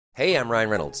Hey, I'm Ryan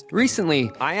Reynolds.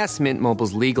 Recently, I asked Mint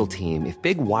Mobile's legal team if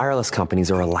big wireless companies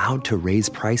are allowed to raise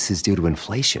prices due to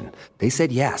inflation. They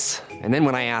said yes. And then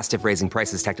when I asked if raising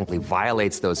prices technically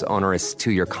violates those onerous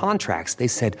 2-year contracts, they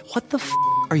said, "What the f***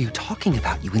 are you talking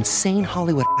about, you insane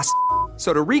Hollywood ass?"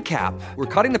 So to recap, we're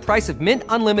cutting the price of Mint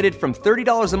Unlimited from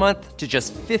 $30 a month to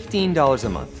just $15 a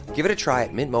month. Give it a try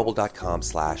at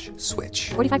mintmobile.com/switch.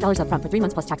 $45 up front for 3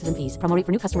 months plus taxes and fees. Promo rate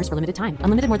for new customers for limited time.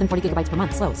 Unlimited more than 40 gigabytes per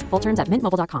month. Slows full terms at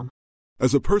mintmobile.com.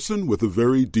 As a person with a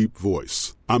very deep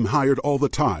voice, I'm hired all the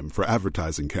time for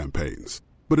advertising campaigns.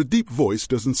 But a deep voice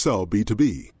doesn't sell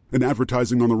B2B, and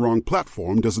advertising on the wrong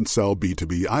platform doesn't sell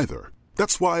B2B either.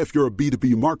 That's why if you're a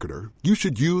B2B marketer, you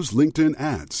should use LinkedIn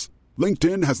ads.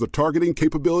 LinkedIn has the targeting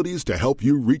capabilities to help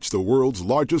you reach the world's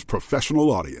largest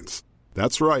professional audience.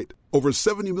 That's right, over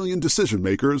 70 million decision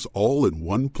makers all in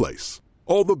one place.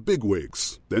 All the big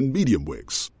wigs, then medium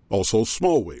wigs, also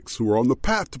small wigs who are on the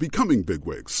path to becoming big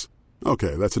wigs.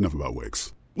 Okay, that's enough about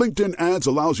wigs. LinkedIn ads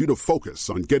allows you to focus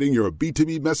on getting your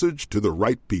B2B message to the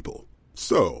right people.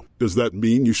 So, does that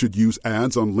mean you should use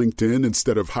ads on LinkedIn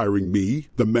instead of hiring me,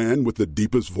 the man with the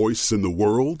deepest voice in the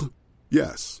world?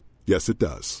 Yes. Yes, it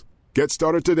does. Get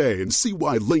started today and see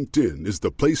why LinkedIn is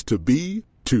the place to be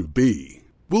to be.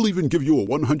 We'll even give you a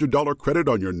 $100 credit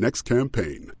on your next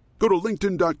campaign. Go to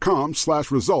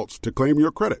linkedin.com/results to claim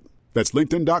your credit. That's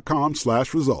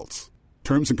linkedin.com/results.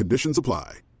 Terms and conditions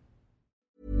apply.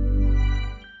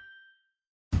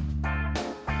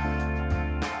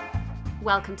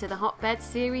 Welcome to the Hotbed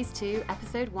Series 2,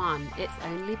 Episode 1, It's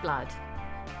Only Blood.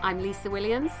 I'm Lisa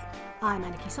Williams. I'm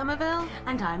Anarchy Somerville.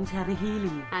 And I'm Terry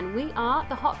Healy. And we are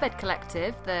the Hotbed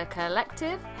Collective, the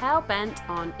collective hell-bent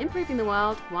on improving the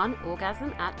world one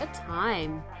orgasm at a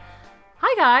time.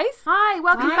 Hi guys. Hi,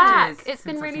 welcome back. It's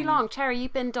been really long. Cherry,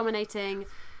 you've been dominating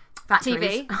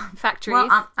Factories. TV, factories.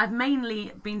 Well, I've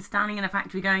mainly been standing in a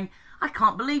factory going, I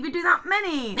can't believe you do that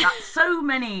many. That's so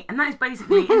many. And that is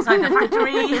basically inside the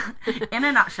factory in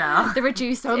a nutshell. The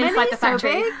reduced inside the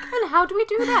factory. So big. And how do we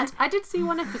do that? I did see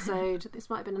one episode, this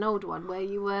might have been an old one, where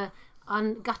you were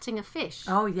gutting a fish.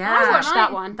 Oh, yeah. I watched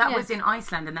that one. That was in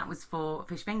Iceland, and that was for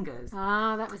fish fingers.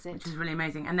 Ah, that was it. Which was really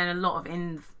amazing. And then a lot of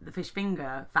in the fish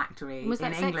finger factory in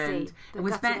England. Sexy? It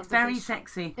was very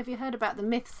sexy. Have you heard about the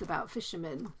myths about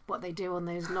fishermen? What they do on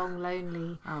those long,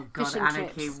 lonely fishing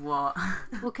Anarchy, trips? what?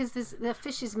 Well, because the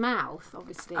fish's mouth,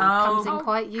 obviously, comes in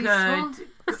quite useful. Good.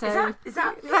 So is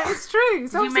that that is true.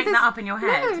 So you make that up in your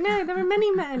head? No, there are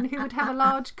many men who would have a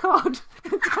large cod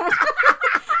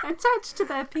attached to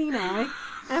their peni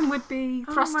and would be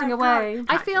thrusting away.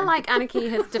 I feel like Anarchy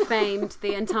has defamed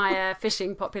the entire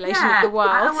fishing population of the world.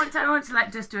 I want to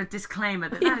just do a disclaimer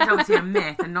that is obviously a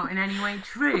myth and not in any way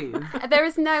true. There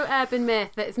is no urban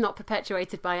myth that is not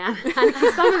perpetuated by Anarchy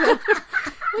Somerville.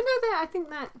 I know that. I think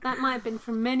that might have been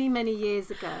from many, many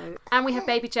years ago. And we have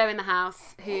Baby Joe in the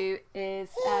house, who is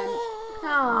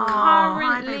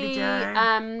currently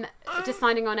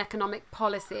deciding on economic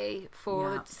policy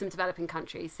for some developing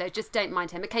countries. So just don't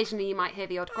mind him. Occasionally you might hear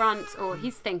the odd grunt, or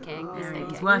he's thinking.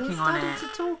 He's working on it. To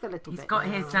talk a little he's bit. got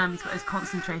his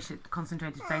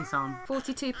concentrated face on.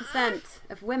 42%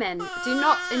 of women do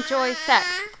not enjoy sex.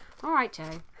 All right,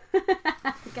 Joe.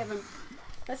 Give him.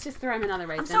 Let's just throw him another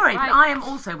rating. I'm sorry, right. but I am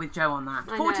also with Joe on that.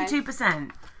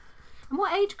 42%. And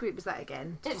what age group was that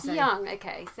again? It's young.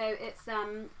 Okay, so it's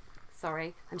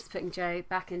sorry, I'm just putting Joe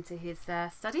back into his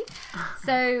study.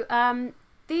 So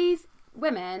these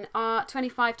women are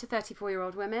 25 to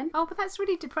 34-year-old women. Oh, but that's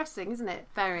really depressing, isn't it?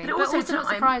 Very. But also not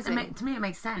surprising. To me, it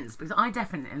makes sense because I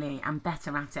definitely am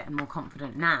better at it and more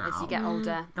confident now as you get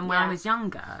older than when I was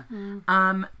younger.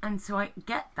 And so I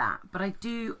get that, but I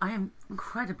am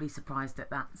incredibly surprised at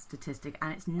that statistic,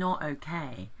 and it's not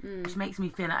okay. Which makes me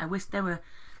feel like I wish there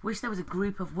was a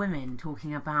group of women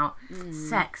talking about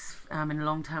sex in a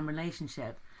long-term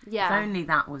relationship. Yeah. If only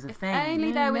that was a thing. If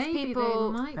only there was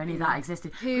people. If only that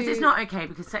existed. Because it's not okay,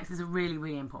 because sex is a really,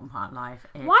 really important part of life.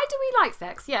 Why do we like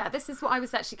sex? Yeah, this is what I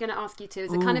was actually going to ask you to.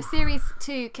 As a kind of series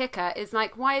 2 kicker is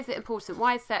like, why is it important?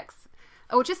 Why is sex,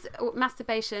 or just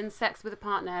masturbation, sex with a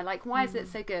partner, like why is it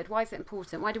so good? Why is it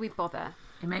important? Why do we bother?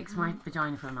 It makes my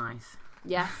vagina feel nice.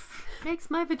 Yes.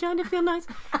 Makes my vagina feel nice.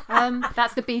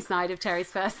 That's the B-side of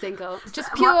Cherry's first single.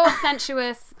 Just pure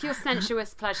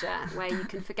sensuous pleasure where you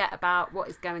can forget about what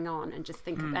is going on and just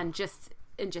think and just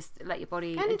just let your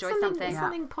body And enjoy it's something.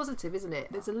 something positive, isn't it?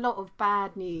 There's a lot of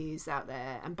bad news out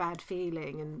there and bad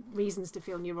feeling and reasons to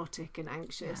feel neurotic and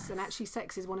anxious. And actually,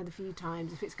 sex is one of the few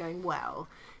times, if it's going well,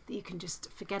 that you can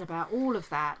just forget about all of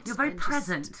that. You're very and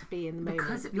present. Just be in the moment.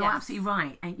 Because you're absolutely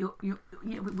right. And you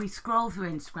know, we scroll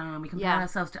through Instagram, we compare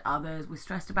ourselves to others, we're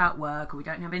stressed about work, or we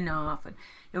don't have enough. And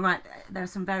you're right, there are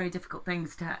some very difficult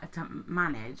things to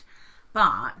manage.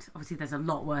 But obviously there's a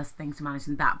lot worse things to manage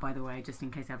than that, by the way, just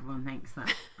in case everyone thinks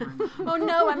that Oh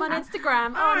no, I'm on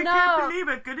Instagram. I can't believe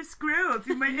I've got to scroll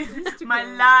through my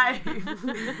life.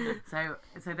 So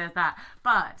there's that.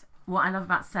 But what I love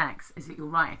about sex is that you're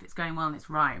right. If it's going well and it's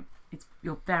right,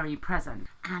 you're very present,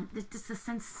 and just the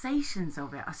sensations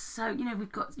of it are so. You know,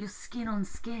 we've got your skin on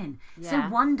skin, so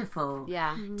wonderful.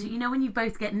 Yeah. You know, when you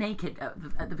both get naked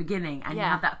at the beginning, and you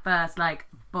have that first like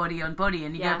body on body,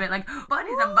 and you go a bit like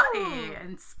bodies on body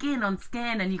and skin on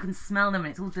skin, and you can smell them,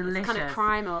 and it's all delicious. It's kind of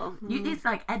primal. It's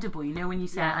like edible. You know, when you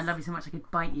say I love you so much I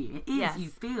could bite you, it is. Yes. You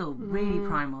feel really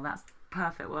primal. That's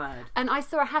perfect word. And I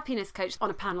saw a happiness coach on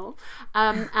a panel,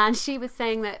 and she was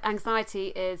saying that anxiety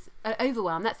is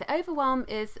overwhelm. That's it. Overwhelm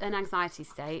is an anxiety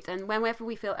state, and whenever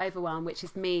we feel overwhelmed, which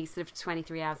is me, sort of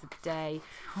 23 hours a day.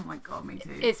 Oh my God, me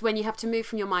too. It's when you have to move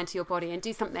from your mind to your body and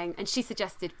do something. And she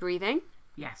suggested breathing.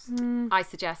 Yes. I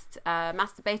suggest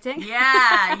masturbating.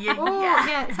 Yeah,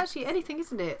 it's actually anything,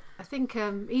 isn't it? I think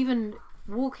even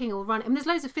walking or running. I mean, there's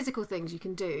loads of physical things you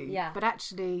can do. Yeah. But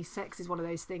actually, sex is one of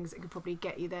those things that could probably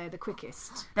get you there the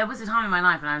quickest. There was a time in my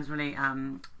life when I was really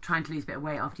trying to lose a bit of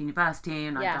weight after university,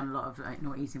 and I'd done a lot of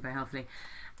not eating very healthily,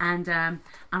 and I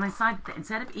decided that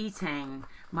instead of eating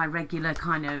my regular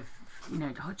kind of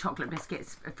hot chocolate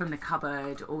biscuits from the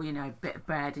cupboard, or a bit of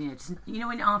bread, and just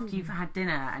when after you've had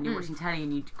dinner and you're watching telly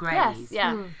and you graze.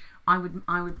 I would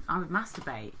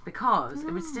masturbate, because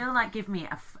it would still like give me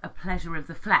a pleasure of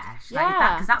the flesh,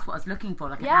 because that's what I was looking for,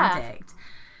 like an addict,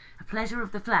 a pleasure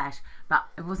of the flesh, but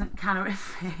it wasn't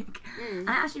calorific, and it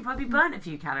actually probably burnt a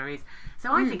few calories.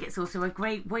 So I think it's also a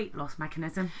great weight loss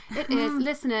mechanism. It is.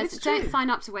 Listeners, don't sign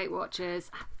up to Weight Watchers.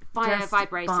 Buy a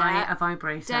vibrator.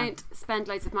 Don't spend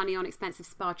loads of money on expensive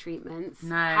spa treatments.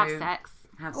 No. Have sex.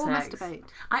 Or masturbate.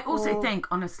 I also think,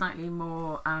 on a slightly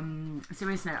more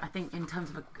serious note, I think in terms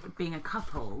of being a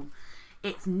couple,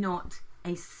 it's not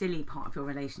a silly part of your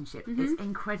relationship. It's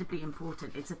incredibly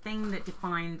important. It's a thing that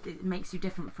it makes you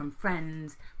different from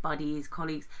friends, buddies,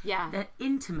 colleagues. Yeah. The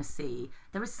intimacy.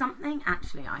 There is something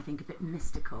actually, I think, a bit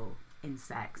mystical in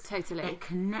sex. Totally. It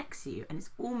connects you, and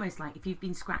it's almost like if you've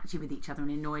been scratchy with each other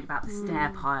and annoyed about the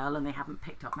stair pile, and they haven't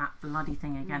picked up that bloody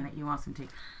thing again that you asked them to.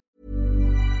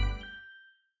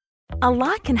 A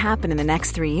lot can happen in the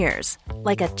next 3 years.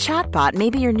 Like a chatbot may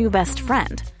be your new best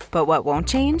friend. But what won't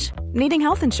change? Needing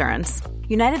health insurance.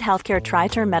 United Healthcare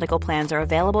Tri-Term Medical Plans are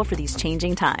available for these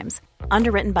changing times.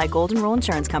 Underwritten by Golden Rule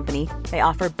Insurance Company, they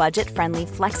offer budget-friendly,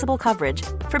 flexible coverage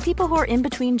for people who are in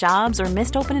between jobs or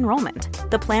missed open enrollment.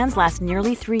 The plans last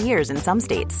nearly 3 years in some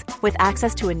states, with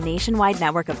access to a nationwide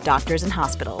network of doctors and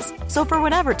hospitals. So for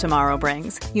whatever tomorrow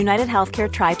brings, United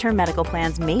Healthcare Tri-Term Medical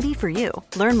Plans may be for you.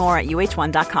 Learn more at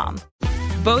uh1.com.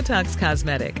 Botox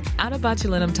Cosmetic, out of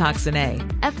botulinum toxin A,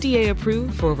 FDA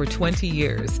approved for over 20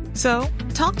 years. So,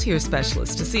 talk to your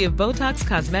specialist to see if Botox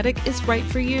Cosmetic is right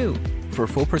for you. For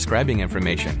full prescribing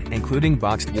information, including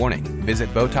boxed warning,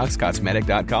 visit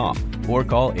BotoxCosmetic.com or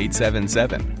call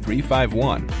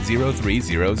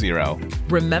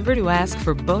 877-351-0300. Remember to ask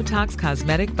for Botox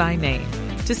Cosmetic by name.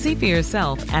 To see for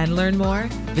yourself and learn more,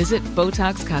 visit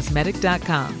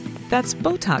BotoxCosmetic.com. That's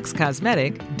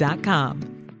BotoxCosmetic.com.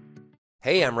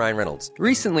 Hey, I'm Ryan Reynolds.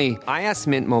 Recently, I asked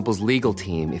Mint Mobile's legal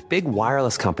team if big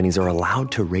wireless companies are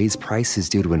allowed to raise prices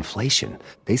due to inflation.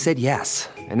 They said yes.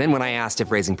 And then when I asked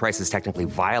if raising prices technically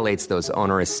violates those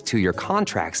onerous 2-year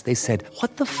contracts, they said,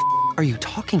 "What the f*** are you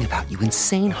talking about, you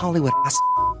insane Hollywood ass?"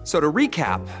 So to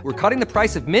recap, we're cutting the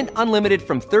price of Mint Unlimited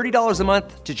from $30 a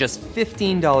month to just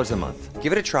 $15 a month.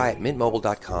 Give it a try at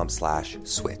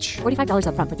mintmobile.com/switch. $45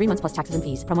 up front for 3 months plus taxes and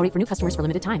fees. Promo rate for new customers for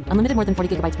limited time. Unlimited more than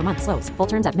 40 gigabytes per month. Slows full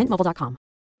terms at mintmobile.com.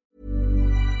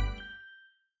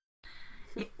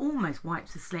 It almost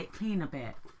wipes the slate clean a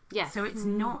bit. Yes. So it's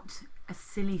not a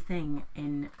silly thing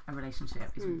in a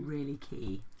relationship. It's really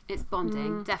key. It's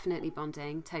bonding. Definitely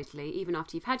bonding. Totally. Even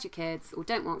after you've had your kids or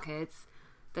don't want kids,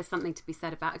 there's something to be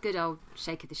said about a good old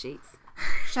shake of the sheets.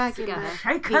 Shag Together.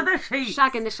 Shake of the sheets.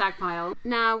 Shag in the shag pile.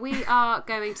 Now, we are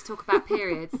going to talk about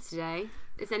periods today.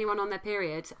 Is anyone on their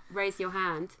period? Raise your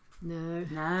hand.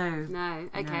 No.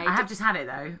 Okay. I have just had it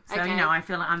though, so Okay. you know, I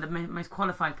feel like I'm the most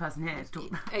qualified person here to talk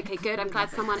about. Okay, good. I'm glad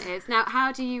someone is. Now,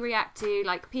 how do you react to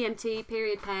like PMT,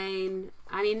 period pain?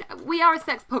 I mean, we are a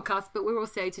sex podcast, but we're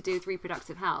also to do with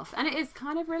reproductive health, and it is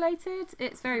kind of related.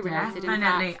 It's very related.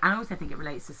 Definitely. I also think it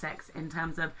relates to sex in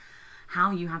terms of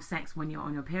how you have sex when you're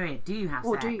on your period. Do you have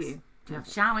sex? Do you? Do you have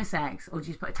shower sex, or do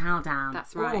you just put a towel down?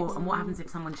 That's right. And what happens if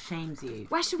someone shames you?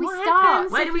 Where should we What start?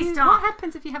 happens Where if do we you- start? What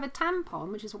happens if you have a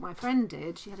tampon, which is what my friend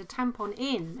did? She had a tampon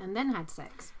in and then had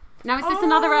sex. Now, is this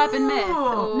another urban myth?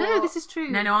 Or... No, this is true.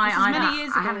 No, this is many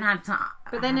years ago. I haven't had time.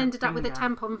 But then ended up with a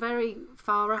tampon very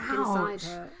far up inside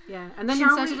her. Yeah, and then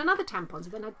inserted another tampon,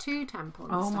 so then had 2 tampons.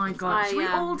 Oh my stuck god! inside. Should we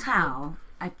all tell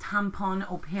a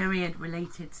tampon or period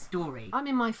related story? I'm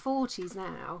in my 40s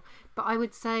now, but I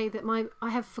would say that I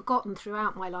have forgotten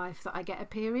throughout my life that I get a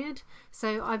period.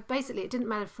 So I basically, it didn't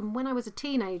matter from when I was a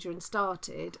teenager and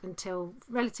started until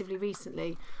relatively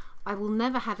recently. I will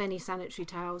never have any sanitary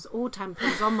towels or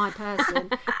tampons on my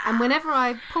person. And whenever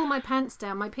I pull my pants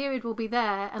down, my period will be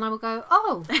there and I will go,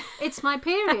 oh, it's my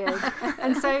period.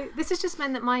 And so this has just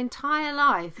meant that my entire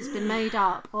life has been made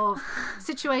up of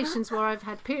situations where I've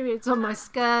had periods on my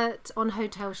skirt, on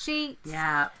hotel sheets,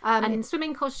 in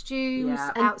swimming costumes,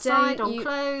 outside, on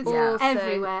clothes,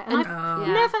 everywhere. And I've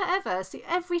never ever, see,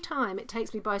 every time it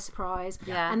takes me by surprise.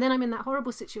 Yeah. And then I'm in that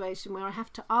horrible situation where I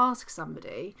have to ask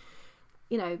somebody,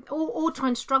 you know, or try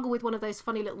and struggle with one of those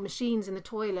funny little machines in the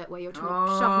toilet where you're trying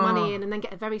to shove money in and then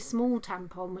get a very small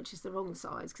tampon, which is the wrong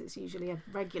size because it's usually a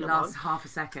regular one. Lasts half a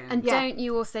second. And don't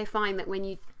you also find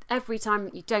that every time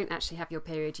you don't actually have your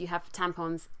period, you have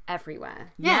tampons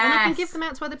everywhere? Yeah, and I can give them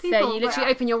out to other people. So you literally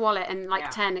open your wallet and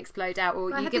 10 explode out,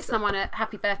 or you give someone a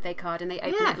happy birthday card and they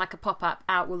open it like a pop-up,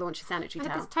 out will launch a sanitary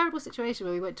towel. I had this terrible situation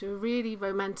where we went to a really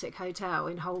romantic hotel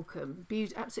in Holcombe,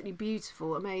 absolutely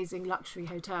beautiful, amazing luxury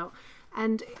hotel.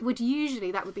 And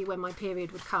that would be when my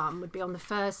period would come, would be on the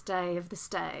first day of the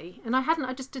stay. And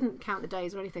I just didn't count the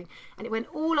days or anything. And it went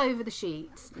all over the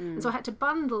sheets. And so I had to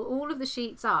bundle all of the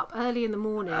sheets up early in the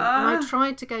morning. And I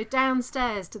tried to go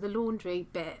downstairs to the laundry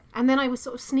bit. And then I was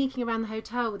sort of sneaking around the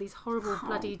hotel with these horrible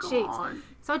bloodied sheets.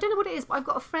 So I don't know what it is, but I've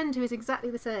got a friend who is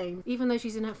exactly the same. Even though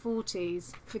she's in her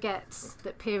 40s, forgets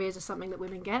that periods are something that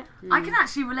women get. I can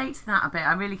actually relate to that a bit.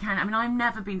 I really can. I mean, I've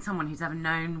never been someone who's ever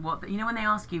known when they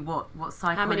ask you what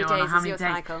cycle how many you're days on, or how is many your days.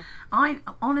 cycle? I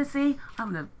honestly, I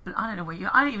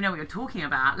don't even know what you're talking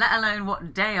about, let alone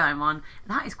what day I'm on.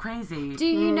 That is crazy. Do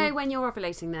you know when you're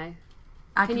ovulating though?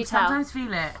 I can you tell? sometimes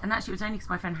feel it, and actually it was only because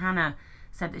my friend Hannah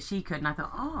said that she could, and I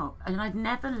thought, and I'd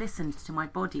never listened to my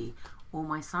body or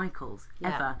my cycles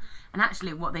ever. And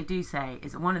actually what they do say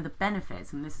is that one of the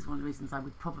benefits, and this is one of the reasons I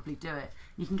would probably do it,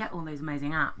 you can get all those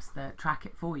amazing apps that track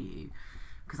it for you,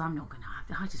 because I'm not going to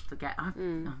have, I just forget.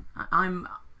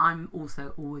 I'm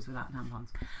also always without tampons.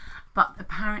 But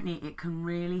apparently it can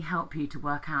really help you to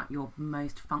work out your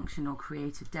most functional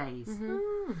creative days,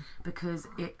 because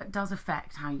it does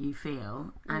affect how you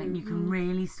feel, and you can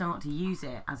really start to use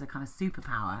it as a kind of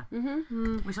superpower,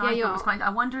 which I thought was quite. I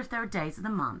wonder if there are days of the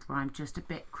month where I'm just a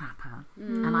bit crapper,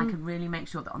 and I can really make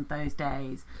sure that on those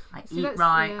days I eat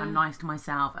right, I'm nice to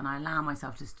myself, and I allow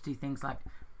myself just to do things like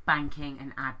banking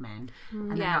and admin,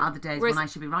 and then there are other days when I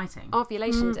should be writing.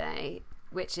 Ovulation day,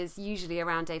 which is usually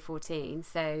around day 14,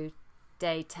 so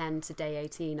day 10 to day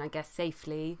 18, I guess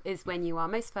safely, is when you are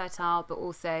most fertile, but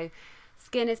also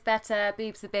skin is better,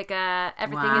 boobs are bigger,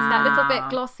 everything is that little bit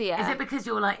glossier. Is it because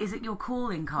is it your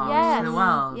calling card to the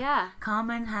world? Yeah. Come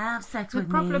and have sex with me.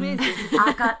 The problem is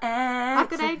I've got eggs. I've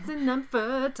got eggs and I'm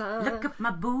fertile. Look at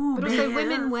my boobies. But also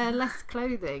women wear less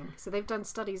clothing. So they've done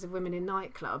studies of women in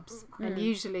nightclubs, and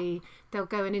usually they'll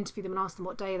go and interview them and ask them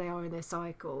what day they are in their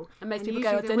cycle. And most people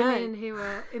usually go, I the don't know. women who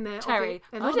are in their Cherry.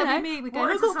 and I don't know. me, we go, What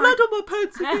I've is got the blood on my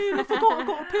pants again. I forgot I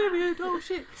got a period. Oh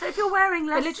shit. So if you're wearing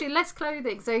less, But literally less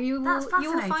clothing, so you will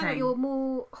find that you're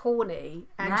more horny,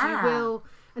 and you will,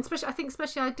 and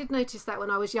especially I did notice that when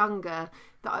I was younger,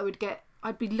 that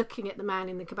I'd be looking at the man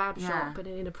in the kebab shop in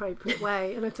an inappropriate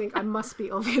way, and I think I must be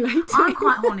ovulating. I'm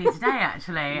quite horny today,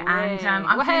 actually, and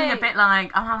I'm feeling a bit like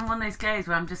I'm having one of those days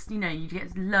where I'm just, you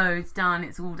get loads done.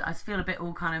 It's all I feel a bit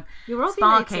all kind of You're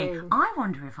sparky. ovulating. I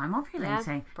wonder if I'm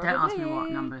ovulating. Yeah, Don't ask me what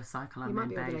probably. number of cycle I'm might in,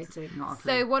 be babes. ovulating. Not a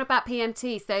clue. So what about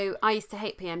PMT? So I used to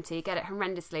hate PMT, get it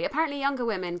horrendously. Apparently younger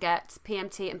women get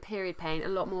PMT and period pain a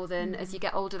lot more than as you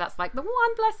get older. That's like the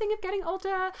one blessing of getting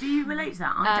older. Do you relate to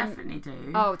that? I definitely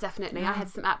do. Oh, definitely. I had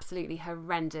some absolutely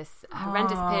horrendous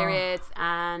periods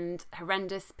and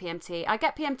horrendous PMT. I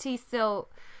get PMT still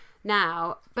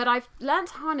now, but I've learned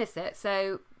to harness it.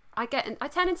 So I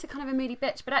turn into kind of a moody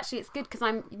bitch, but actually it's good because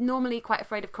I'm normally quite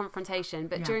afraid of confrontation.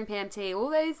 But during PMT, all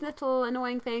those little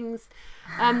annoying things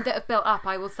that have built up,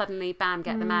 I will suddenly, bam,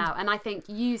 get them out. And I think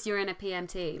use your inner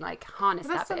PMT, like harness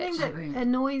that bitch. That's something that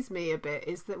annoys me a bit,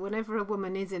 is that whenever a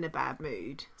woman is in a bad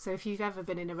mood, so if you've ever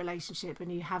been in a relationship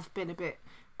and you have been a bit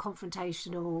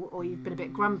confrontational or you've been a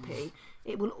bit grumpy,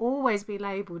 it will always be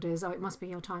labelled as, it must be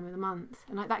your time of the month,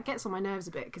 and like that gets on my nerves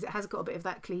a bit because it has got a bit of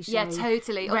that cliche. Yeah,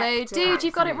 totally. Although, dude,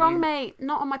 you've got it wrong, mate.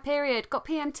 Not on my period. Got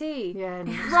PMT. Yeah,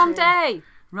 no, wrong day.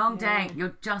 Wrong day.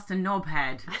 You're just a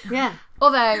knobhead. Yeah.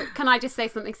 Although, can I just say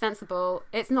something sensible?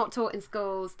 It's not taught in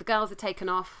schools. The girls are taken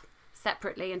off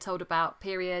separately and told about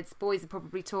periods. Boys are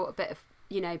probably taught a bit of,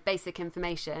 basic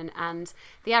information, and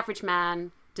the average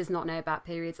man does not know about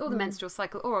periods or the menstrual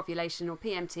cycle or ovulation or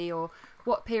PMT or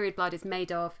what period blood is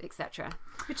made of, etc.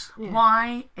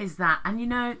 Why is that? And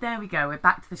there we go, we're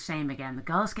back to the shame again. The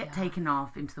girls get taken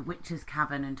off into the witch's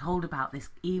cavern and told about this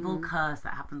evil curse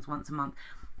that happens once a month,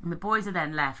 and the boys are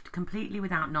then left completely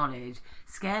without knowledge,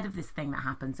 scared of this thing that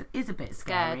happens. It is a bit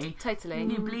scary. Totally.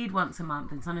 You bleed once a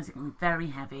month and sometimes it can be very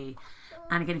heavy,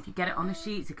 and again, if you get it on the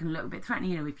sheets, it can look a bit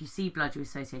threatening. If you see blood, you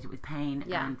associate it with pain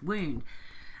and wound.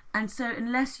 And so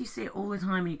unless you see it all the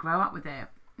time and you grow up with it,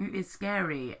 it's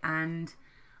scary. And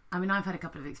I mean, I've had a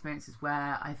couple of experiences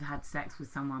where I've had sex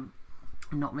with someone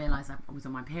and not realised I was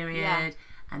on my period,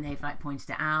 and they've pointed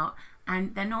it out,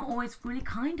 and they're not always really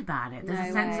kind about it. There's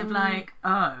a sense of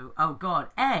oh God,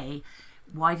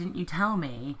 why didn't you tell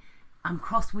me? I'm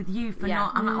cross with you for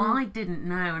not. I'm like, well, I didn't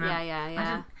know. And I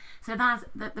didn't. So that's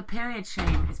the period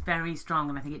shame is very strong,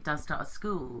 and I think it does start at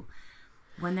school.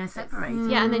 When they're separated.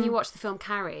 Yeah, and then you watch the film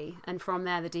Carrie, and from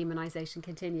there the demonisation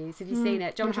continues. Have you seen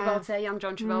it? John Travolta, young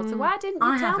John Travolta. Why didn't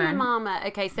you tell me, Mama?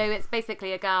 Okay, so it's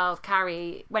basically a girl,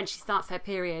 Carrie, when she starts her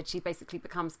period, she basically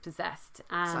becomes possessed.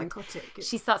 Psychotic.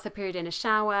 She starts her period in a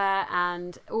shower,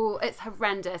 and it's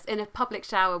horrendous. In a public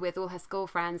shower with all her school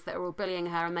friends that are all bullying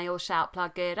her, and they all shout,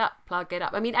 plug it up, plug it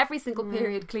up. I mean, every single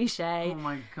period cliche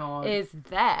is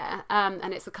there.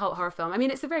 And it's a cult horror film. I mean,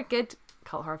 it's a very good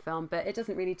cult horror film, but it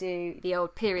doesn't really do the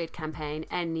old period campaign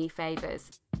any favours.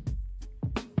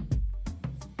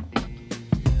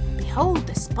 Behold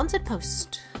the sponsored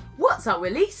post. What's up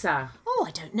with Lisa? Oh,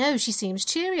 I don't know. She seems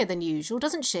cheerier than usual,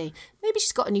 doesn't she? Maybe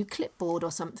she's got a new clipboard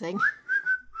or something.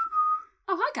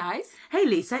 Oh, hi guys. Hey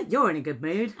Lisa, you're in a good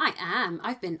mood. I am.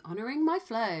 I've been honouring my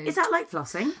flow. Is that like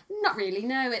flossing? Not really,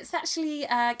 no. It's actually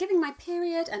giving my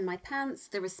period and my pants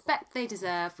the respect they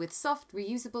deserve with soft,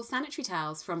 reusable sanitary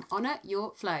towels from Honour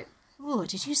Your Flow. Oh,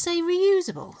 did you say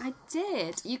reusable? I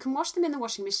did. You can wash them in the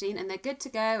washing machine and they're good to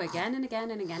go again and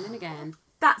again and again and again.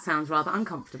 That sounds rather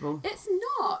uncomfortable. It's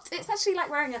not. It's actually like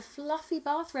wearing a fluffy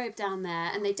bathrobe down there,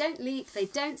 and they don't leak, they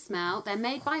don't smell, they're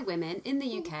made by women in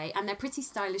the UK, and they're pretty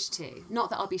stylish too.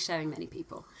 Not that I'll be showing many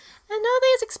people. And are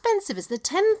they as expensive as the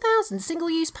 10,000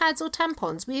 single-use pads or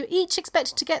tampons we are each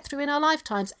expected to get through in our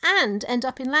lifetimes and end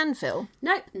up in landfill?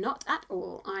 Nope, not at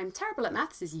all. I'm terrible at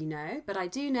maths, as you know, but I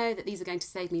do know that these are going to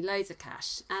save me loads of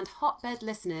cash, and Hotbed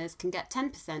listeners can get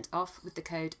 10% off with the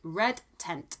code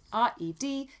REDTENT,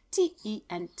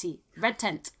 REDTENT,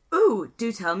 REDTENT. Ooh,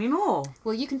 do tell me more.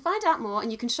 Well, you can find out more and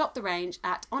you can shop the range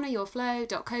at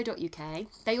honouryourflow.co.uk.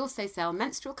 They also sell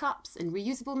menstrual cups and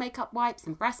reusable makeup wipes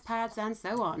and breast pads and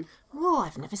so on. Oh,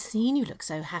 I've never seen you look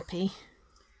so happy.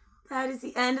 That is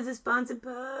the end of the sponsored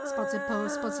post. Sponsored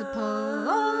post, sponsored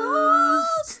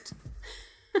post.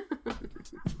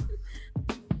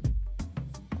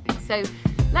 So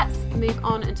let's move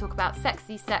on and talk about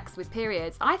sexy sex with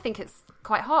periods. I think it's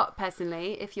quite hot,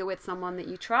 personally, if you're with someone that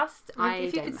you trust.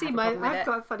 If you can see, I've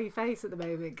got a funny face at the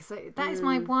moment because that is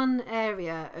my one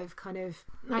area of kind of,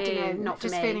 I don't know, not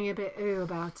just feeling a bit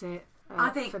about it. I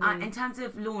think in terms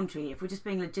of laundry, if we're just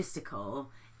being logistical,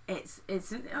 it's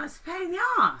a pain in the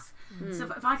arse. So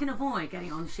if I can avoid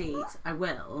getting on sheets, I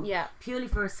will. Yeah. Purely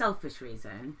for a selfish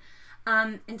reason.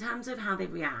 In terms of how they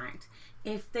react,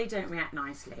 if they don't react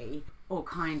nicely or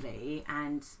kindly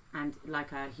and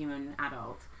like a human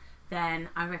adult, then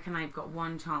I reckon I've got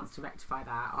one chance to rectify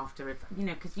that after,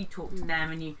 because you talk to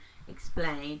them and you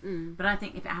explain. But I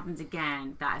think if it happens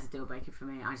again, that is a deal breaker for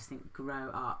me. I just think grow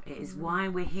up. It is why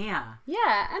we're here.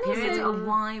 Yeah, and periods also are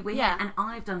why we're here. And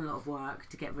I've done a lot of work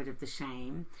to get rid of the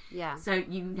shame. Yeah. So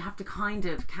you have to kind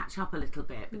of catch up a little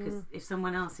bit because if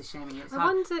someone else is shaming you, it's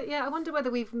I wonder whether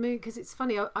we've moved, because it's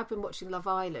funny. I've been watching Love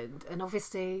Island, and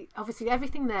obviously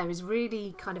everything there is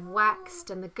really kind of waxed,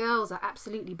 and the girls are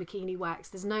absolutely bikini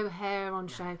waxed. There's no hair on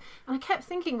show, and I kept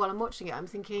thinking while I'm watching it, I'm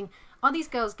thinking, are these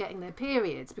girls getting their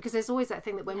periods? Because there's always that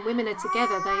thing that when women are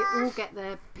together, they all get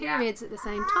their periods at the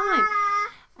same time.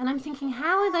 And I'm thinking,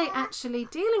 how are they actually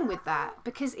dealing with that?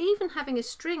 Because even having a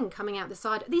string coming out the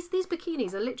side, these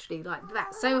bikinis are literally like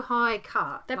that, so high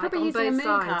cut. They're like probably using a moon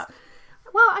cup.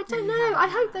 Well, I don't know. I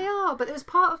hope they are. But there was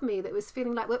part of me that was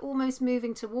feeling like we're almost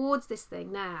moving towards this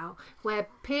thing now where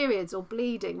periods or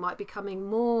bleeding might be becoming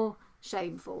more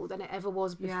shameful than it ever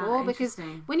was before. Because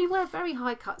when you wear very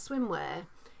high cut swimwear,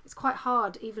 it's quite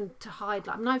hard even to hide.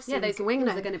 Like, I mean, I've seen those wings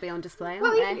are going to be on display, aren't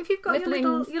well, they? If you've got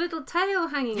your little tail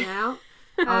hanging out.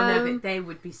 Oh no, but they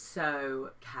would be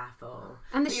so careful.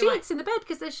 And the sheets in the bed,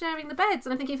 because they're sharing the beds.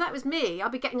 And I'm thinking, if that was me,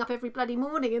 I'd be getting up every bloody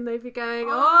morning and they'd be going,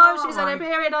 oh she's had her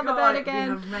period on the bed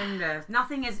again. It'd be horrendous.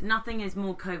 Nothing is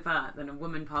more covert than a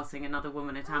woman passing another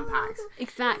woman a Tampax.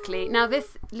 Exactly. Now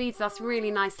this leads us really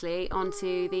nicely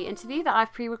onto the interview that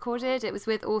I've pre-recorded. It was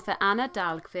with author Anna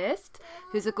Dahlqvist,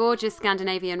 who's a gorgeous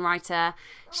Scandinavian writer.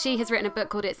 She has written a book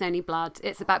called It's Only Blood.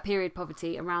 It's about period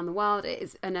poverty around the world. It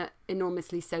is an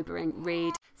enormously sobering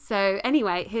read. So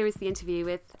anyway, here is the interview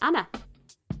with Anna.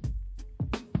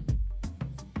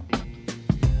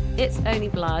 It's Only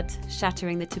Blood,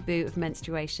 Shattering the Taboo of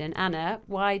Menstruation. Anna,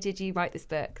 why did you write this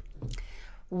book?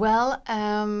 Well,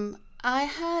 I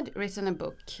had written a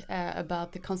book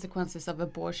about the consequences of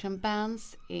abortion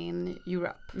bans in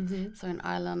Europe. Mm-hmm. So in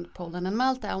Ireland, Poland and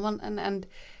Malta. And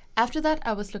after that,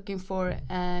 I was looking for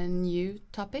a new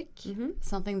topic,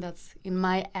 something that's in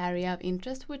my area of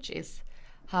interest, which is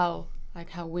how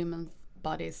women's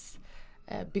bodies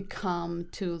become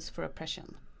tools for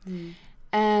oppression. Mm.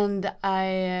 And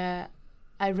I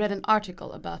read an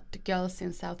article about the girls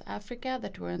in South Africa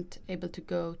that weren't able to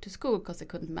go to school because they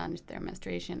couldn't manage their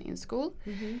menstruation in school,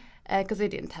 because they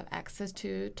didn't have access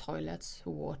to toilets,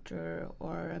 water,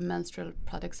 or menstrual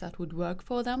products that would work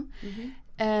for them.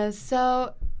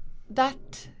 So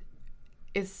that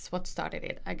is what started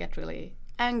it. I get really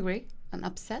angry and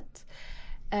upset.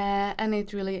 And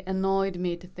it really annoyed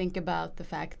me to think about the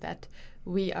fact that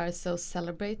we are so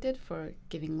celebrated for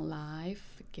giving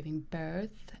life, giving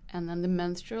birth, and then the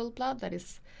menstrual blood, that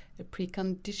is a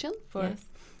precondition for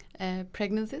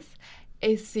pregnancies,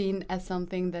 is seen as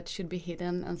something that should be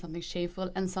hidden and something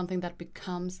shameful and something that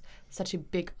becomes such a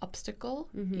big obstacle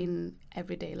in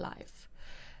everyday life.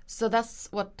 So that's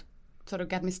what sort of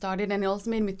got me started, and it also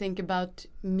made me think about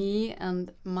me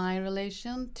and my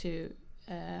relation to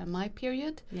my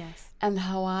period, and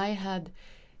how I had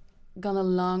gone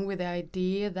along with the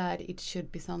idea that it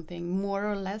should be something more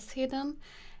or less hidden,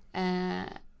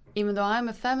 even though I'm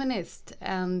a feminist,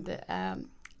 and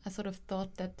I sort of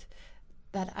thought that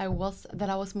I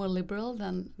was more liberal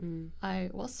than I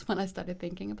was when I started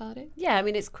thinking about it. Yeah, I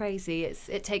mean, it's crazy.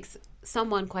 It takes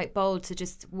someone quite bold to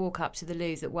just walk up to the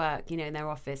loos at work, in their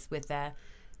office with their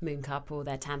moon cup or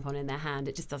their tampon in their hand.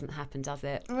 It just doesn't happen, does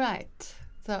it? Right.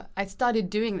 So I started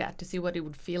doing that to see what it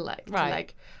would feel like. Right. To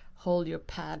like hold your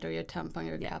pad or your tampon,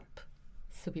 your cup,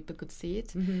 so people could see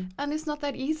it. And it's not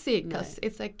that easy, because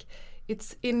it's like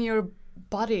it's in your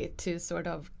body to sort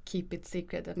of keep it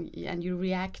secret, and you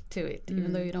react to it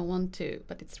even though you don't want to,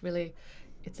 but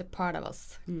it's a part of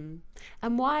us. And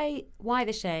why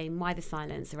the shame, why the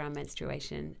silence around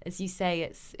menstruation? As you say,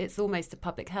 it's almost a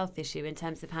public health issue in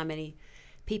terms of how many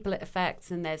people it affects,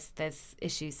 and there's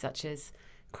issues such as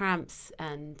cramps,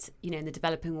 and in the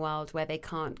developing world where they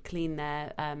can't clean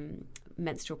their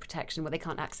menstrual protection, where they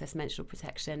can't access menstrual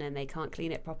protection and they can't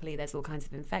clean it properly. There's all kinds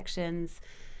of infections,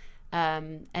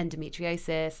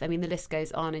 endometriosis. I mean, the list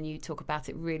goes on, and you talk about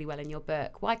it really well in your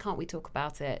book. Why can't we talk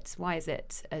about it? Why is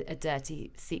it a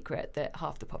dirty secret that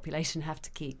half the population have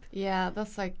to keep? Yeah,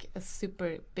 that's like a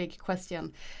super big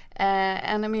question.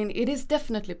 And I mean, it is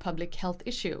definitely a public health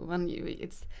issue when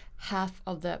it's half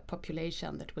of the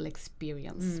population that will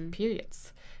experience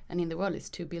periods. And in the world, it's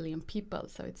 2 billion people,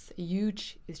 so it's a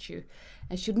huge issue.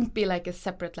 It shouldn't be like a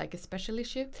separate, like a special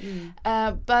issue.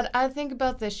 But I think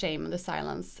about the shame and the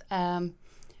silence.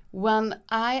 When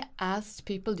I asked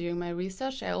people during my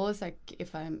research, I always, like,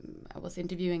 if I was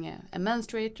interviewing a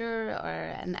menstruator or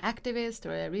an activist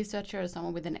or a researcher or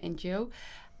someone with an NGO,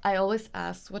 I always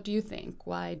asked, what do you think?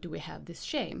 Why do we have this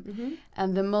shame?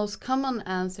 And the most common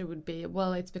answer would be,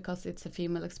 well, it's because it's a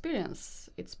female experience.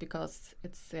 It's because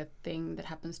it's a thing that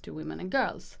happens to women and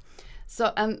girls.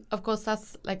 So, and of course,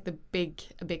 that's like a big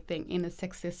thing in a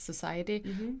sexist society.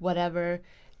 Whatever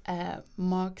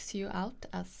marks you out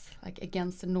as like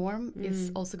against the norm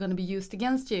is also going to be used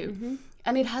against you.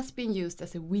 And it has been used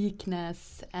as a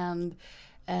weakness and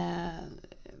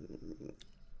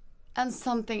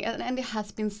something, and it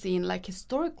has been seen, like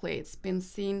historically, it's been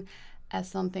seen as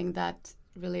something that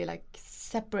really like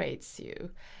separates you,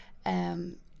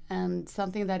 and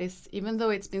something that is, even though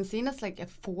it's been seen as like a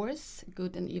force,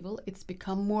 good and evil, it's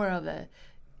become more of a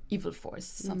evil force,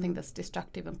 something that's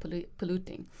destructive and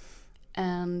polluting.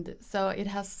 And so it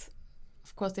has,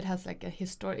 of course, it has like a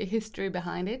history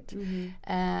behind it,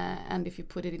 and if you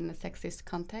put it in a sexist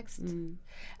context,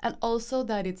 and also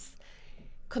that it's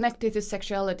connected to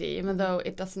sexuality, even though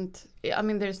it doesn't. I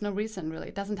mean, there's no reason really.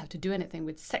 It doesn't have to do anything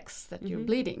with sex that you're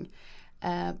bleeding,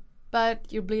 but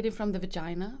you're bleeding from the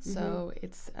vagina, so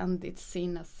it's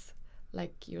seen as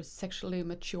like you're sexually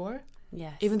mature.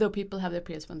 Yes. Even though people have their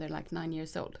periods when they're like 9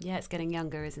 years old. Yeah, it's getting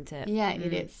younger, isn't it? Yeah,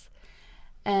 it is.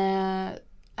 And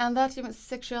that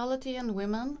sexuality and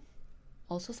women,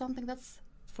 also something that's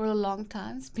for a long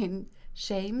time has been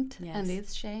shamed and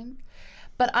is shamed.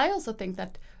 But I also think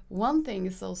that one thing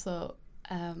is also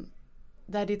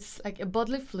that it's like a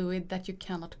bodily fluid that you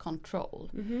cannot control.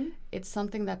 It's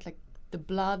something that like the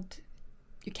blood,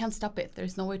 you can't stop it.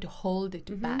 There's no way to hold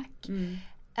it back.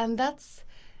 And that's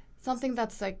something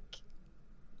that's like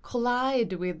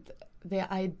collide with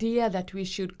the idea that we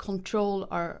should control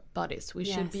our bodies. We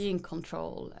should be in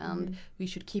control, and we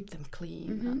should keep them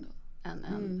clean.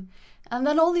 And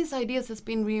then all these ideas has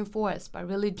been reinforced by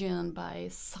religion, by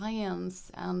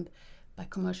science, and by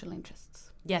commercial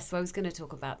interests. Yes, so I was going to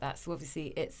talk about that. So obviously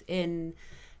it's in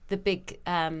the big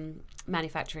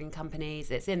manufacturing companies,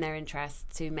 it's in their interest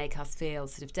to make us feel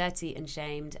sort of dirty and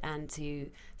shamed, and to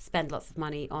spend lots of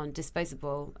money on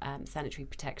disposable sanitary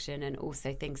protection, and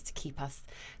also things to keep us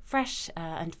fresh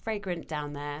and fragrant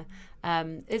down there.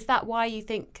 Is that why you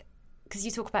think, because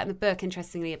you talk about in the book,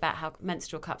 interestingly, about how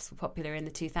menstrual cups were popular in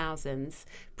the 2000s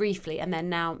briefly, and then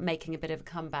now making a bit of a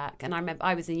comeback. And I remember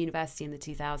I was in university in the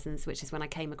 2000s, which is when I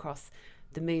came across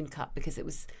the Moon Cup, because it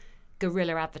was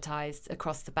guerrilla advertised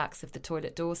across the backs of the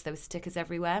toilet doors. There were stickers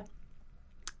everywhere.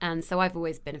 And so I've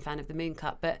always been a fan of the Moon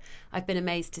Cup, but I've been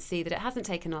amazed to see that it hasn't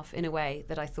taken off in a way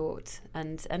that I thought.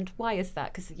 And why is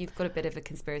that? Because you've got a bit of a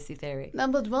conspiracy theory. No,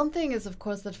 but one thing is, of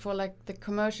course, that for like the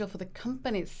commercial, for the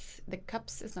companies, the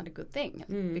cups is not a good thing,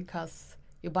 because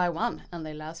you buy one and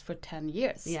they last for 10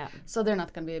 years. Yeah. So they're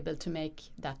not going to be able to make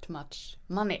that much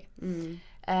money.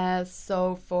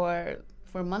 So for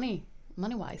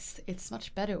money-wise, it's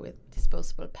much better with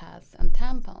disposable pads and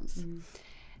tampons.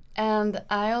 And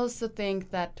I also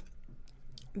think that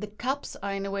the cups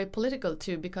are in a way political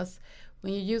too, because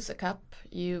when you use a cup,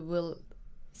 you will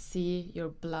see your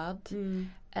blood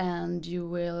and you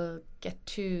will get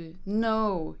to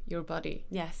know your body.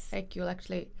 Yes. Like you'll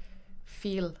actually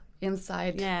feel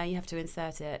inside. Yeah, you have to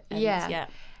insert it. And yeah.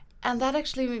 And that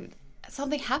actually,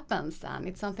 something happens then.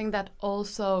 It's something that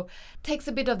also takes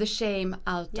a bit of the shame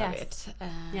out of it.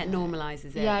 It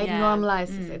normalizes it. Yeah, it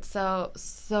normalizes it.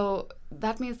 So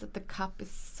that means that the cup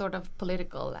is sort of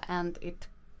political, and it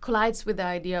collides with the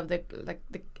idea of the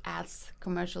ads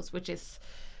commercials, which is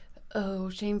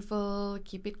shameful,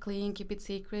 keep it clean, keep it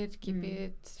secret,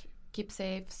 keep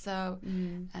safe. So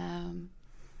and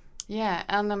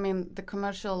I mean the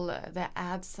commercial, the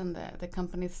ads and the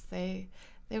companies, they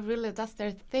really, that's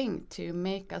their thing, to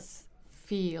make us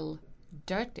feel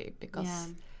dirty,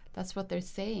 because that's what they're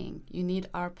saying. You need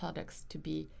our products to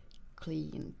be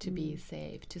clean, to be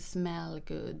safe, to smell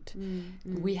good.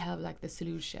 We have like the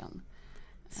solution.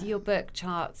 So your book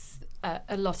charts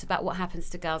a lot about what happens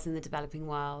to girls in the developing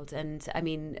world, and I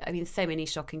mean so many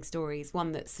shocking stories.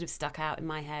 One that sort of stuck out in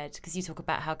my head, because you talk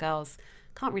about how girls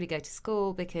can't really go to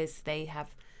school because they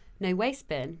have no waste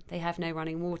bin, they have no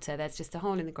running water, there's just a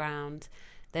hole in the ground.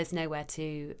 There's nowhere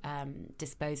to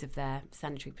dispose of their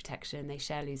sanitary protection. They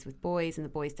share loos with boys, and the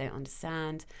boys don't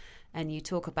understand. And you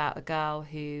talk about a girl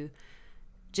who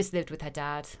just lived with her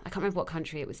dad. I can't remember what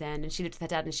country it was in. And she lived with her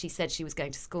dad, and she said she was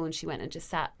going to school, and she went and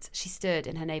just she stood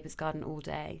in her neighbour's garden all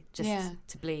day just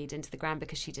to bleed into the ground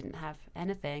because she didn't have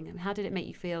anything. I mean, how did it make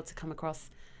you feel to come across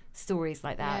stories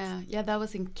like that? Yeah, that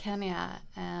was in Kenya,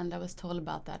 and I was told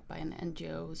about that by an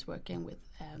NGO who's working with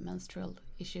menstrual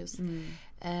issues.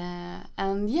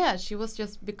 And she was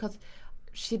just, because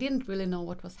she didn't really know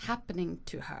what was happening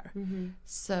to her,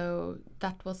 so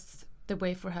that was the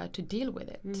way for her to deal with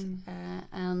it.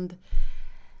 And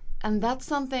that's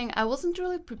something I wasn't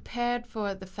really prepared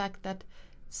for, the fact that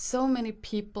so many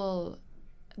people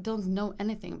don't know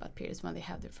anything about periods when they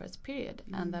have their first period,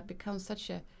 and that becomes such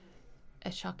a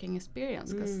shocking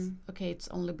experience, because it's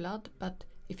only blood, but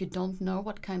if you don't know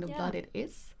what kind of blood it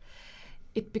is,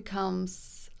 it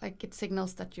becomes like, it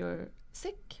signals that you're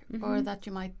sick or that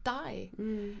you might die.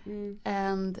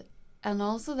 And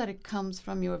also that it comes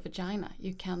from your vagina.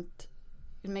 You can't,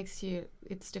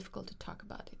 it's difficult to talk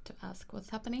about it, to ask what's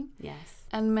happening. Yes.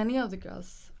 And many of the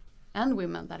girls and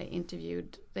women that I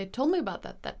interviewed, they told me about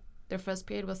that their first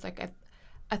period was like,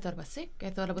 I thought I was sick, I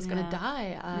thought I was going to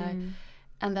die.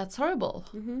 And that's horrible,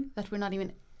 that we're not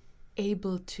even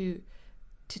able to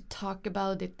talk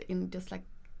about it in just like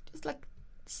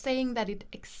saying that it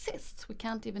exists. We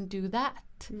can't even do that.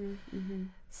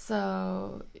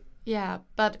 So yeah,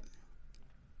 but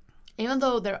even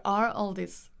though there are all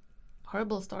these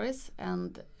horrible stories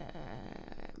and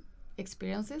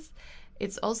experiences,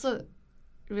 it's also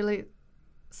really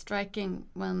striking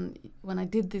when I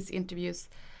did these interviews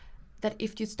that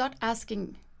if you start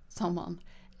asking someone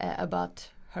about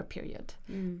her period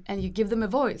and you give them a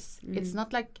voice, it's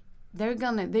not like they're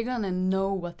gonna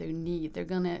know what they need. They're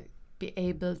gonna be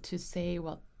able to say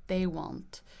what they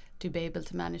want to be able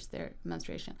to manage their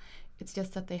menstruation. It's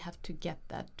just that they have to get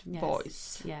that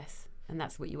voice. Yes. And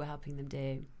that's what you were helping them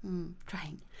do.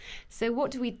 Trying. So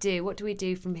what do we do? What do we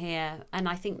do from here? And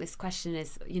I think this question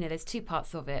is, there's two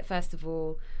parts of it. First of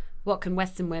all, what can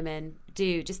Western women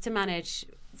do just to manage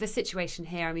the situation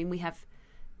here? I mean, we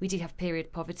do have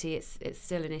period poverty. It's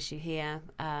still an issue here.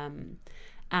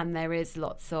 And there is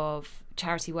lots of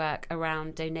charity work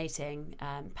around donating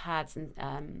pads and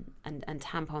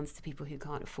tampons to people who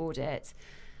can't afford it.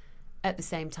 At the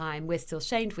same time, we're still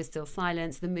shamed, we're still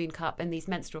silenced. The Moon Cup and these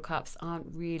menstrual cups aren't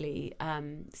really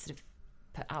sort of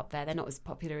put out there. They're not as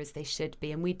popular as they should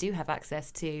be. And we do have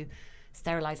access to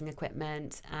sterilising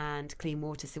equipment and clean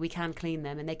water, so we can clean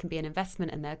them, and they can be an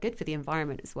investment, and they're good for the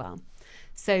environment as well.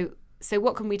 So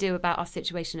what can we do about our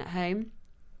situation at home?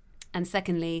 And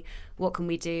secondly, what can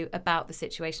we do about the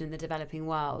situation in the developing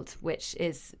world, which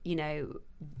is,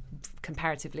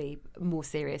 comparatively more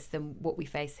serious than what we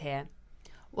face here?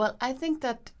 Well, I think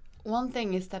that one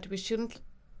thing is that we shouldn't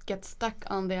get stuck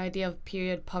on the idea of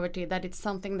period poverty, that it's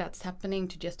something that's happening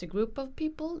to just a group of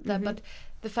people. But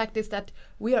the fact is that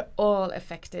we are all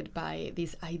affected by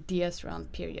these ideas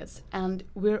around periods, and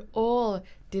we're all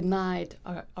denied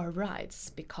our rights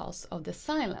because of the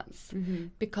silence.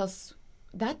 Because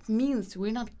that means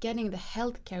we're not getting the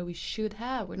healthcare we should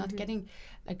have. We're not getting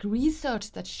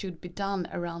research that should be done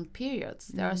around periods.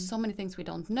 There are so many things we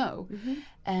don't know,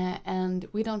 and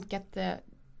we don't get the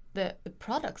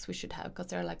products we should have because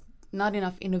there are not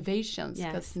enough innovations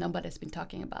because nobody's been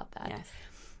talking about that.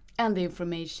 And the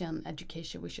information,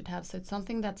 education we should have. So it's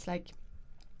something that's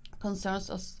concerns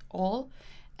us all,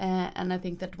 and I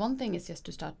think that one thing is just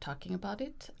to start talking about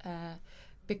it.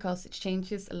 Because it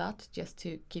changes a lot just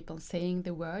to keep on saying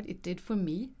the word. It did for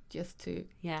me, just to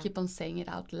keep on saying it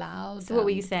out loud. So what were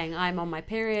you saying? I'm on my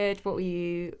period. What were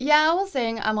you? Yeah, I was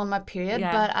saying I'm on my period,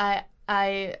 but I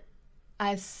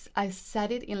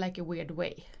said it in a weird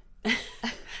way.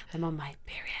 I'm on my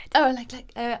period. Oh,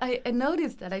 I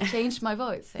noticed that I changed my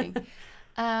voice, saying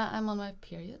I'm on my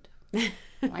period,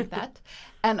 like that,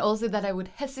 and also that I would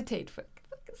hesitate for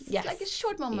a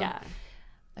short moment,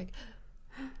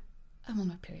 I'm on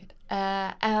my period,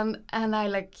 and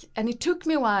it took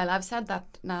me a while. I've said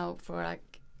that now for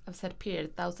I've said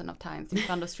period 1,000 of times in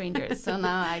front of strangers, so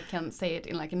now I can say it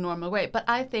in a normal way. But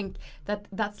I think that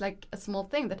that's a small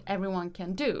thing that everyone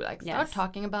can do. Start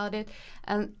talking about it,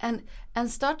 and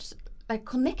start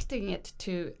connecting it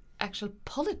to actual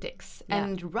politics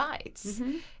and rights.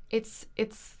 It's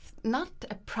not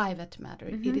a private matter.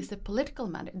 It is a political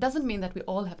matter. It doesn't mean that we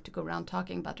all have to go around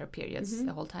talking about our periods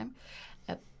the whole time.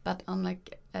 But on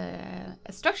a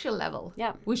structural level,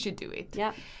 we should do it.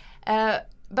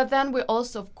 But then we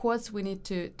also, of course, we need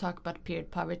to talk about period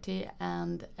poverty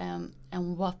and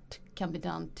what can be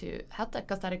done to help that,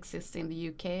 because that exists in the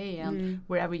UK and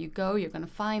wherever you go, you're going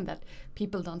to find that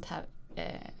people don't have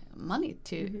money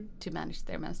to manage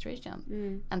their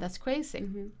menstruation, and that's crazy.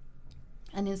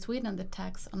 And in Sweden, the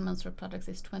tax on menstrual products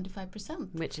is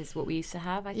 25%. Which is what we used to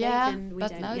have, I think. And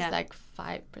but now it's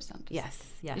 5%.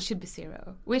 Yes, It should be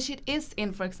 0, which it is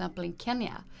in, for example, in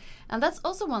Kenya. And that's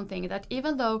also one thing that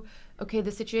even though, the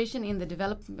situation in the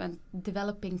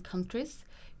developing countries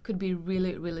could be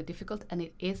really, really difficult, and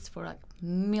it is for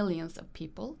millions of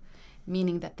people,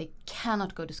 meaning that they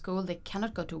cannot go to school, they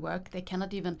cannot go to work, they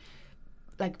cannot even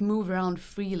move around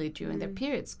freely during their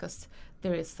periods because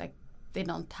there is they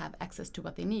don't have access to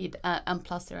what they need, and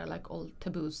plus there are all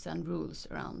taboos and rules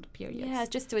around periods. Yeah,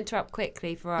 just to interrupt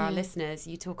quickly for our listeners,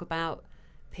 you talk about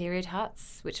period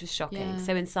huts, which was shocking.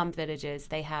 So in some villages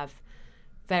they have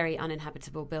very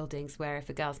uninhabitable buildings where if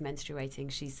a girl's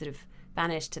menstruating, she's sort of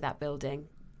banished to that building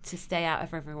to stay out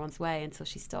of everyone's way until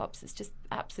she stops. It's just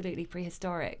absolutely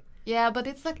prehistoric. Yeah, but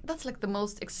it's that's the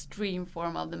most extreme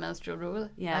form of the menstrual rule.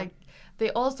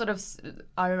 They all sort of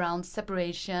are around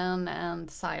separation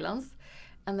and silence.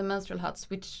 And the menstrual huts,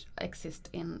 which exist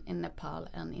in Nepal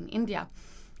and in India,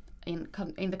 in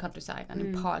the countryside and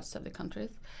in parts of the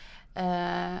countries,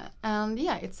 and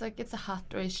it's a hut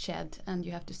or a shed, and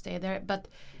you have to stay there.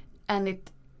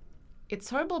 It's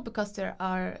horrible because there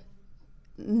are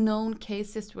known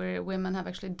cases where women have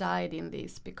actually died in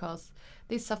these because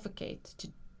they suffocate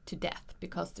to death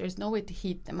because there's no way to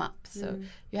heat them up. So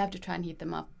you have to try and heat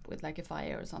them up with like a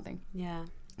fire or something. Yeah.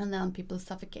 And then people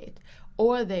suffocate.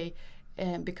 Or they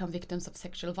become victims of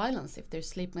sexual violence if they're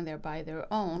sleeping there by their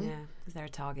own. Yeah, because they're a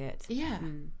target. Yeah,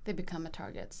 they become a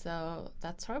target. So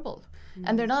that's horrible.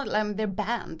 And they're not, they're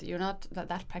banned. You're not,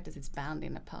 that practice is banned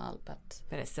in Nepal, but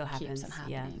it still happens. Keeps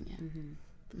on happening.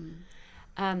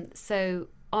 So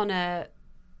on a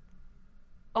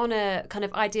kind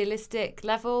of idealistic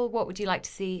level, what would you like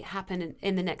to see happen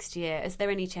in the next year? Is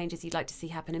there any changes you'd like to see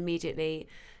happen immediately?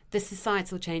 The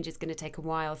societal change is going to take a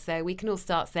while, so we can all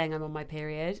start saying I'm on my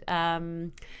period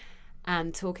and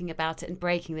talking about it and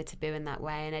breaking the taboo in that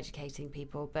way and educating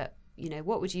people. But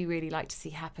what would you really like to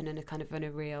see happen in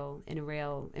real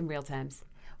terms?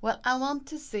 Well, I want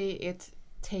to see it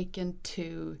taken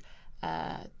to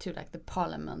like the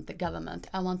parliament, the government.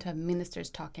 I want to have ministers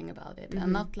talking about it,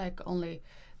 and not like only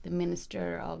the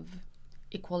minister of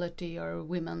equality or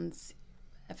women's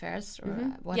affairs or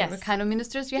whatever kind of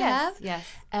ministers you have. Yes.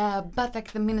 But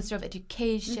like the minister of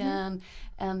education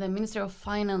and the minister of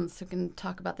finance who can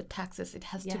talk about the taxes. It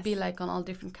has to be like on all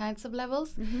different kinds of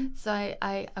levels. So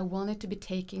I want it to be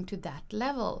taken to that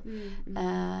level.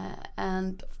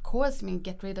 And of course,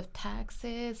 get rid of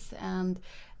taxes and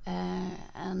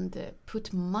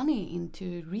put money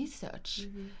into research.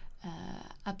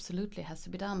 Absolutely has to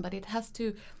be done. But it has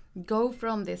to go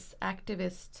from this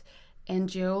activist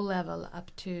NGO level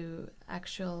up to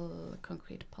actual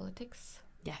concrete politics.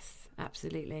 Yes,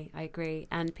 absolutely. I agree.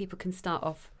 And people can start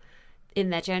off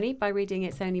in their journey by reading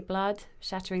It's Only Blood,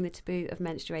 Shattering the Taboo of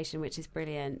Menstruation, which is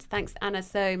brilliant. Thanks, Anna,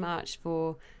 so much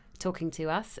for talking to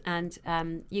us. And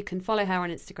you can follow her on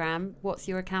Instagram. What's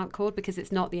your account called? Because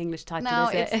it's not the English title,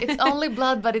 is it? It's only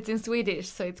blood, but it's in Swedish,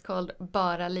 so it's called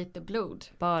Bara lite blod.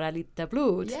 Bara lite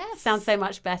blod. Yes. Sounds so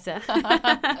much better.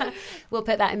 We'll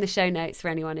put that in the show notes for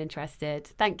anyone interested.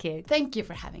 Thank you. Thank you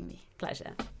for having me.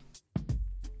 Pleasure.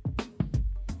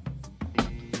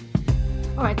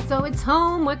 All right, so it's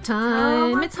homework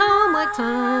time. It's homework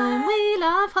time. We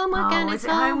love homework, and it's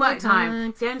homework time.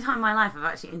 It's the only time in my life I've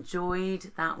actually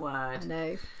enjoyed that word.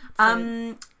 I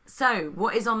know. So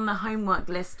what is on the homework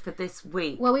list for this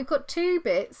week? Well, we've got 2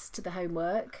 bits to the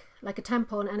homework, like a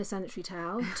tampon and a sanitary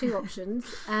towel, 2 options.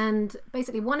 And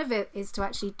basically one of it is to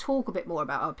actually talk a bit more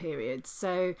about our periods.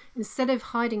 So instead of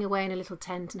hiding away in a little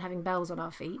tent and having bells on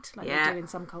our feet, like we do in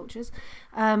some cultures,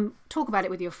 talk about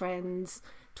it with your friends.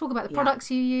 Talk about the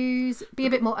products you use. Be a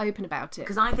bit more open about it.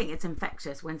 Because I think it's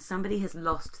infectious when somebody has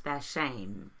lost their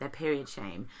shame, their period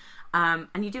shame. And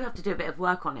you do have to do a bit of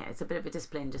work on it. It's a bit of a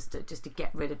discipline just to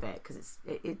get rid of it, because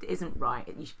it isn't right.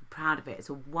 You should be proud of it. It's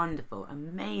a wonderful,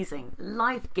 amazing,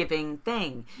 life-giving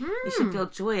thing. You should feel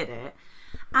joy at it.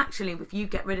 Actually, if you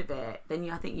get rid of it, then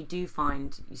I think you do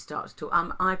find you start to talk.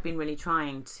 I've been really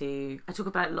trying to. I talk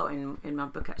about it a lot in my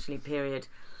book, actually. Period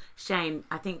shame.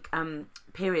 I think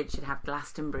period should have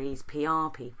Glastonbury's PR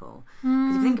people, because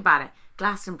if you think about it,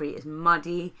 Glastonbury is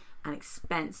muddy and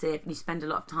expensive, and you spend a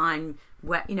lot of time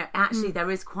where actually there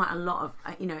is quite a lot of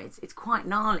it's quite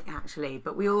gnarly actually,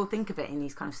 but we all think of it in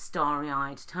these kind of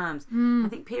starry-eyed terms. I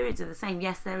think periods are the same.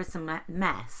 Yes, there is some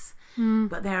mess,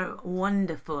 but they're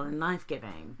wonderful and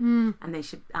life-giving, and they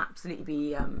should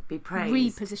absolutely be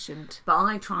praised, repositioned. But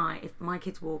I try, if my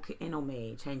kids walk in on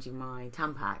me changing my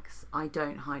Tampax, I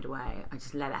don't hide away. I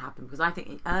just let it happen, because I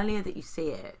think the earlier that you see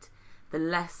it, the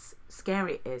less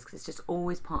scary it is, because it's just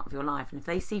always part of your life. And if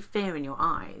they see fear in your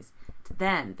eyes, to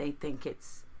them they think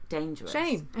it's dangerous.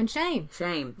 Shame.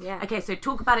 Yeah. Okay, so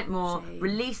talk about it more.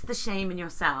 Release the shame in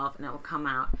yourself, and it will come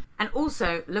out. And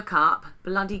also look up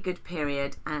Bloody Good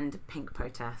Period and Pink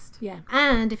Protest. Yeah.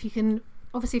 And if you can,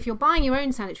 obviously, if you're buying your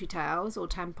own sanitary towels or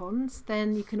tampons,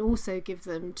 then you can also give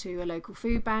them to a local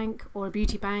food bank or a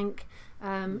beauty bank.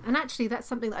 And actually, that's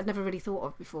something that I'd never really thought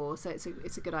of before, so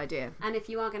it's a good idea. And if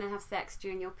you are going to have sex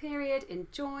during your period,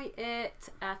 enjoy it.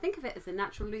 Think of it as a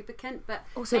natural lubricant. But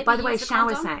also, by the way,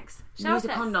 shower sex. Use a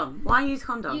condom. Why use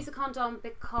condom? Use a condom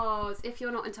because if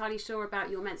you're not entirely sure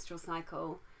about your menstrual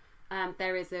cycle,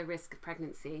 there is a risk of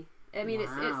pregnancy. I mean,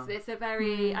 it's a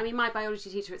very. I mean, my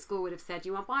biology teacher at school would have said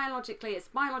it's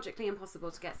biologically impossible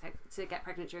to get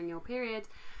pregnant during your period.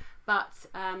 But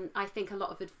I think a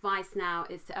lot of advice now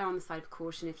is to err on the side of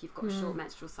caution if you've got a short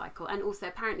menstrual cycle. And also,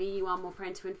 apparently, you are more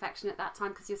prone to infection at that time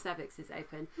because your cervix is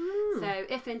open. So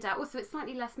if in doubt, also it's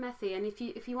slightly less messy. And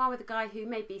if you are with a guy who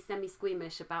may be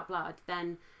semi-squeamish about blood,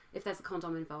 then if there's a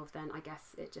condom involved, then I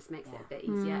guess it just makes it a bit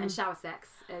easier. And shower sex,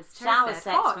 as shower said,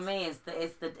 sex hot. for me is the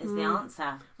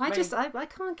answer. I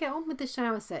can't get on with the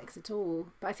shower sex at all.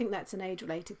 But I think that's an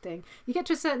age-related thing. You get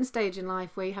to a certain stage in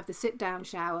life where you have the sit-down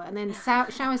shower, and then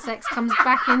shower sex comes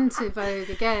back into vogue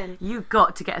again. You've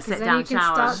got to get a sit-down shower. Then you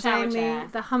can start doing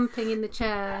the humping in the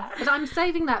chair. But I'm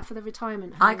saving that for the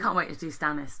retirement home. I can't wait to do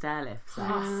Stannis stairlift.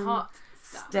 Hot.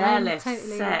 Stairlift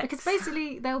totally, sex. because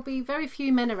basically there'll be very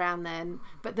few men around then,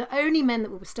 but the only men that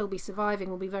will still be surviving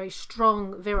will be very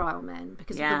strong, virile men,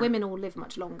 because the women all live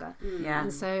much longer.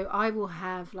 And so I will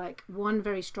have like one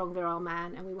very strong, virile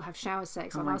man, and we will have shower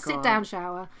sex. I'll sit down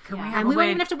shower, and we won't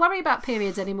even have to worry about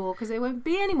periods anymore, because there won't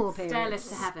be any more periods. Stairlift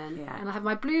to heaven. And I'll have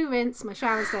my blue rinse, my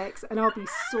shower sex, and I'll be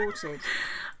sorted.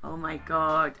 Oh my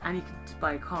god! And you can just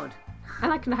buy a cod.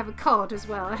 And I can have a cod as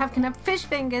well. Can have fish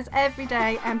fingers every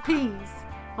day and peas.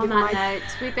 On that note,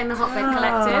 we've been the Hotbed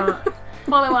Collective.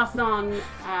 Follow us on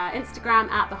Instagram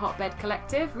at the Hotbed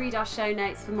Collective. Read our show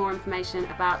notes for more information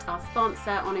about our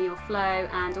sponsor, Honour Your Flow,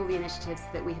 and all the initiatives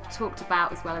that we have talked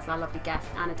about, as well as our lovely guest,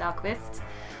 Anna Dahlqvist.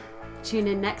 Tune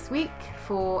in next week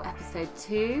for episode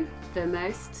 2, the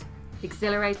most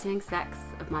exhilarating sex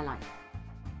of my life.